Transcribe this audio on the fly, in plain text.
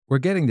We're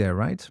getting there,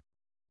 right?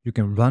 You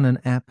can run an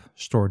app,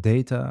 store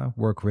data,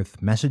 work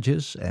with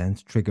messages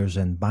and triggers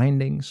and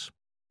bindings.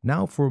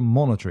 Now for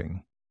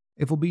monitoring.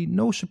 It will be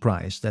no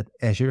surprise that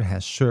Azure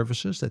has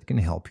services that can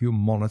help you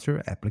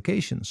monitor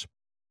applications.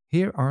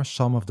 Here are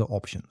some of the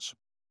options.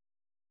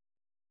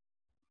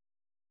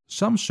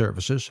 Some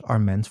services are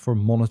meant for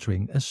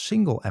monitoring a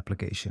single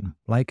application,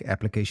 like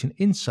Application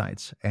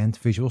Insights and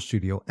Visual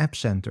Studio App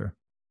Center.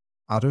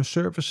 Other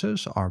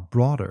services are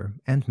broader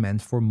and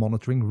meant for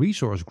monitoring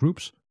resource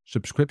groups,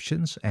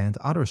 subscriptions, and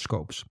other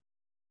scopes.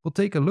 We'll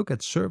take a look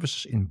at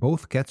services in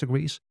both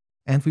categories,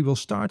 and we will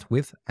start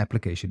with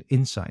Application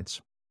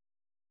Insights.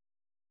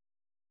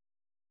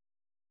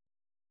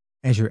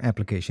 Azure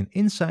Application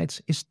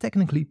Insights is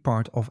technically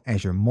part of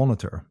Azure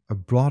Monitor, a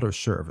broader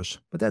service,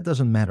 but that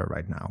doesn't matter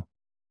right now.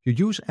 You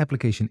use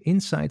Application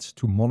Insights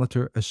to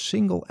monitor a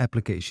single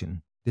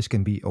application. This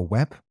can be a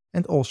web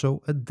and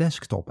also a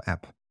desktop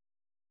app.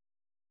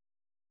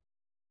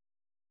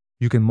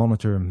 You can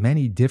monitor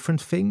many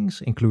different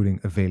things, including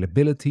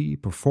availability,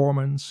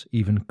 performance,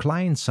 even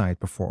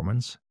client-side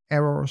performance,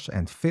 errors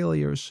and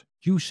failures,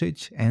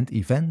 usage and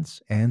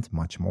events, and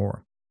much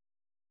more.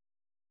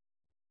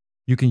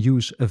 You can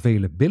use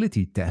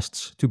availability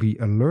tests to be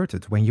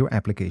alerted when your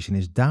application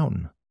is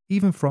down,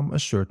 even from a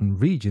certain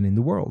region in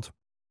the world.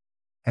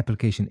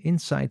 Application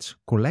Insights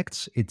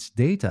collects its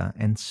data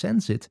and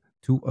sends it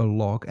to a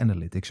log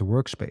analytics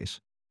workspace.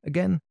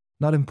 Again,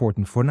 not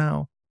important for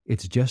now,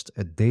 it's just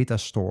a data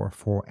store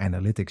for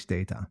analytics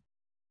data.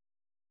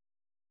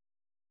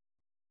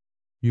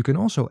 You can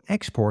also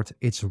export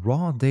its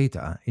raw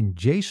data in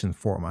JSON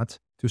format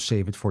to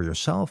save it for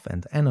yourself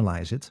and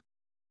analyze it.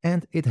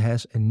 And it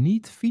has a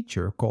neat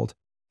feature called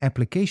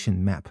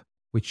Application Map,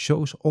 which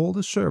shows all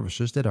the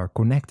services that are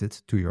connected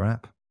to your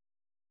app.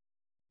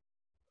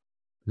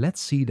 Let's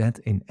see that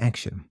in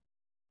action.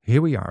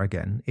 Here we are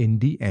again in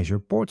the Azure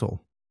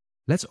portal.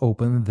 Let's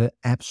open the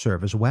App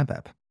Service web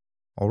app.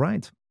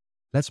 Alright,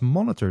 let's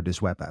monitor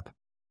this web app.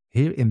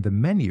 Here in the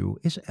menu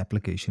is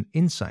Application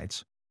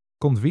Insights.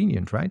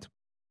 Convenient, right?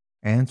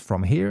 And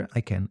from here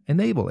I can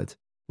enable it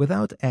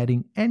without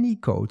adding any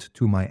code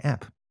to my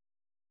app.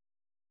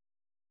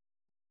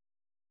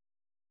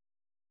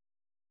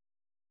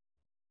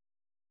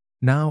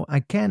 Now I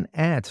can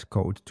add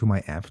code to my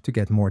app to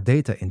get more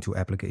data into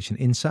Application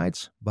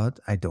Insights, but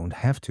I don't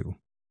have to.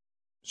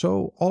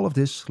 So all of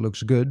this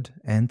looks good,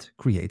 and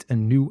create a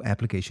new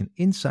Application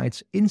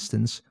Insights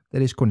instance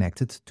that is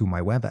connected to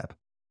my web app.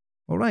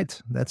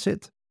 Alright, that's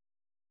it.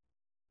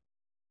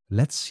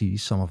 Let's see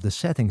some of the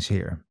settings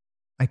here.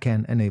 I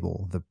can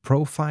enable the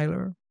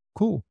profiler,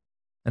 cool,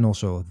 and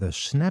also the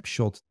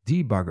snapshot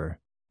debugger.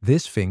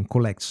 This thing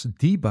collects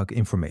debug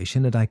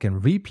information that I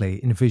can replay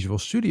in Visual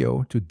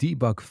Studio to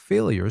debug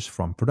failures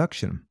from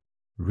production.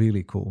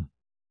 Really cool.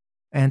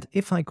 And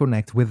if I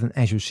connect with an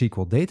Azure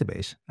SQL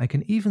database, I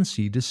can even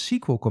see the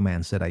SQL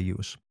commands that I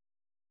use.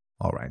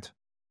 Alright,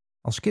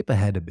 I'll skip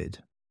ahead a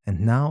bit.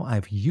 And now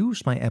I've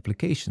used my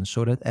application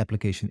so that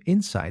Application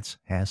Insights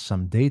has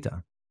some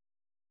data.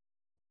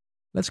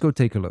 Let's go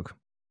take a look.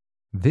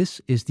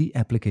 This is the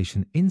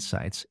Application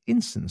Insights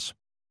instance.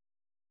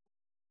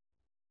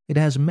 It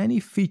has many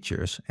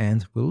features,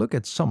 and we'll look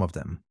at some of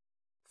them.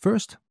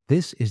 First,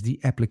 this is the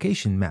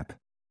application map,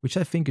 which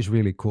I think is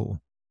really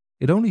cool.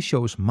 It only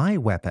shows my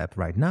web app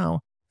right now,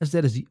 as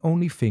that is the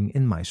only thing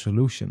in my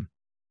solution.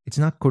 It's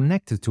not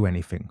connected to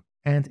anything,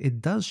 and it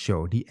does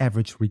show the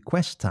average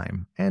request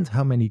time and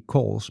how many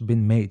calls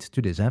been made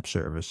to this app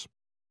service.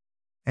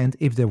 And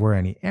if there were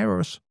any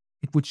errors,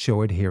 it would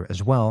show it here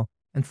as well,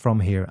 and from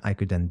here I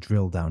could then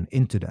drill down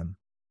into them.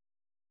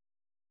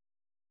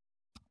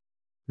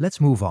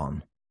 Let's move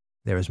on.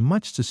 There is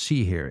much to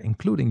see here,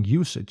 including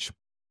usage.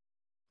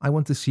 I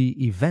want to see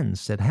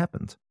events that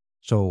happened,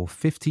 so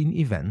 15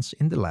 events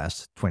in the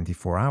last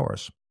 24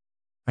 hours.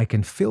 I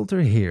can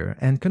filter here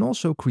and can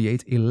also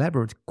create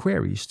elaborate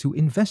queries to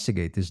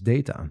investigate this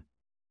data.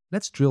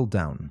 Let's drill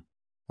down.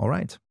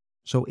 Alright,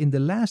 so in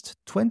the last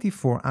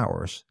 24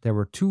 hours there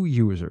were 2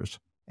 users,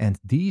 and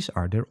these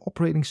are their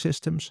operating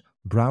systems,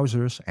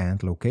 browsers,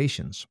 and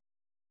locations.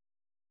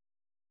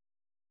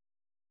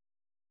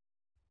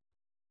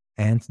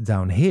 And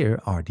down here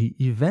are the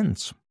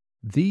events.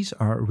 These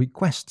are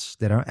requests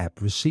that our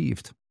app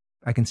received.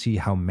 I can see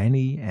how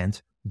many and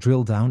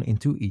drill down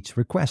into each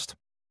request.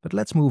 But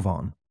let's move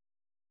on.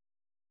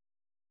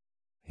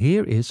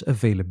 Here is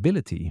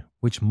availability,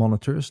 which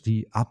monitors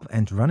the up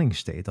and running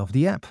state of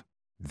the app.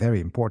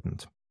 Very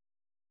important.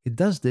 It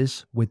does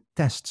this with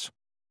tests.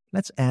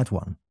 Let's add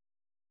one.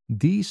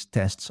 These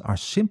tests are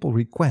simple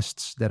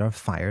requests that are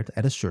fired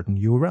at a certain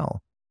URL,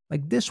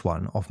 like this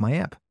one of my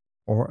app,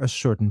 or a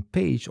certain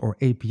page or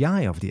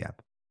API of the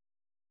app.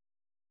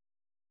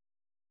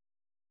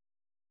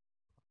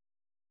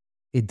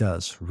 It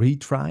does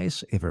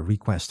retries if a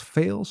request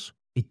fails.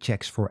 It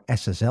checks for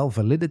SSL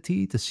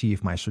validity to see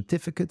if my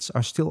certificates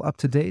are still up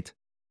to date.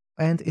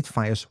 And it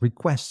fires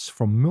requests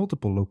from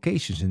multiple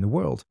locations in the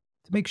world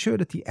to make sure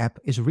that the app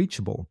is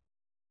reachable.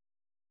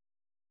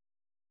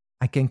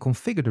 I can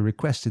configure the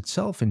request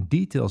itself in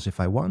details if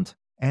I want,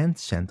 and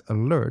send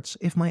alerts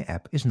if my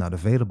app is not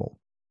available.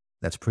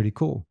 That's pretty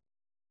cool.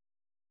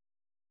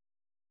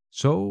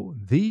 So,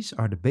 these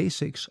are the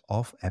basics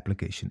of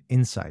application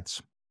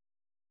insights.